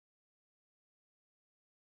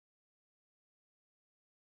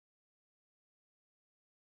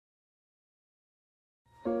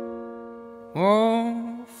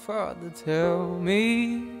Oh, Father, tell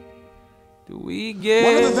me, do we get...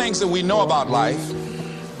 One of the things that we know about life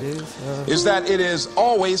is that it is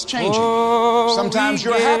always changing. Sometimes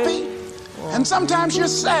you're happy, and sometimes you're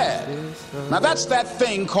sad. Now that's that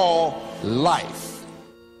thing called life.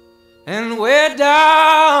 And where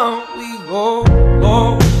down we go,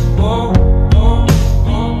 go, go, go,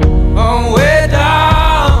 go. Oh, where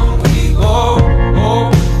down we go,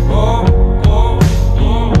 go, go, go,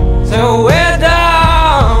 go. So where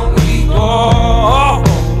down we go, go,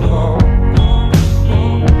 go, go.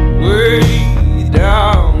 Way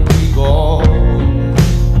down we go.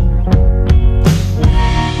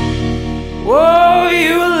 Oh,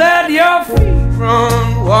 you let your feet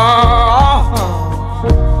run wild.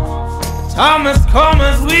 Time has come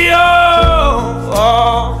as we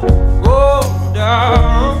all go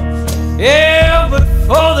down. Yeah, but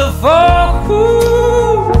for the fall,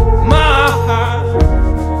 ooh, my heart,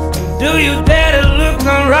 do you dare to look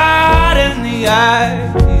them right in the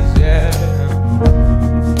eyes? Yeah.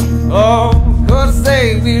 Oh, 'cause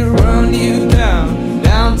they will run you down,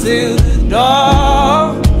 down to the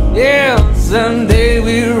door. Yeah, someday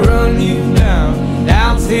we run you down,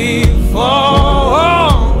 down till you fall.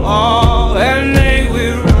 And they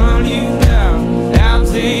will run you down, down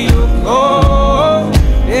till you go.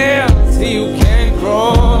 Yeah, till you can't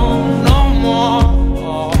grow no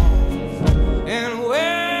more. And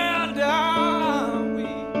where down we...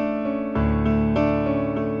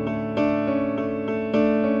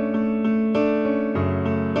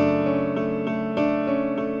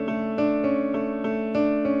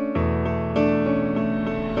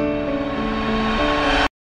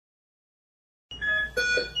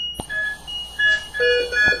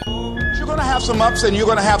 You're going to have some ups and you're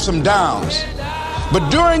going to have some downs. But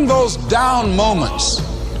during those down moments,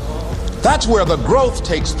 that's where the growth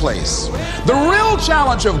takes place. The real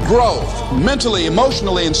challenge of growth, mentally,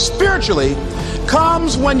 emotionally, and spiritually,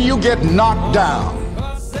 comes when you get knocked down.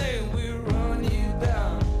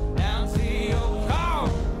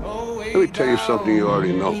 Let me tell you something you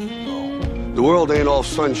already know. The world ain't all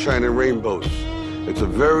sunshine and rainbows. It's a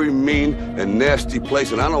very mean and nasty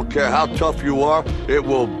place, and I don't care how tough you are, it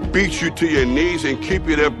will beat you to your knees and keep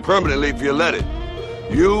you there permanently if you let it.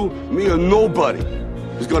 You, me, or nobody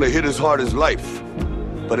is gonna hit as hard as life.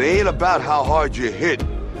 But it ain't about how hard you hit.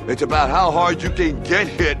 It's about how hard you can get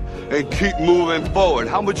hit and keep moving forward.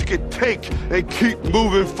 How much you can take and keep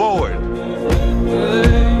moving forward.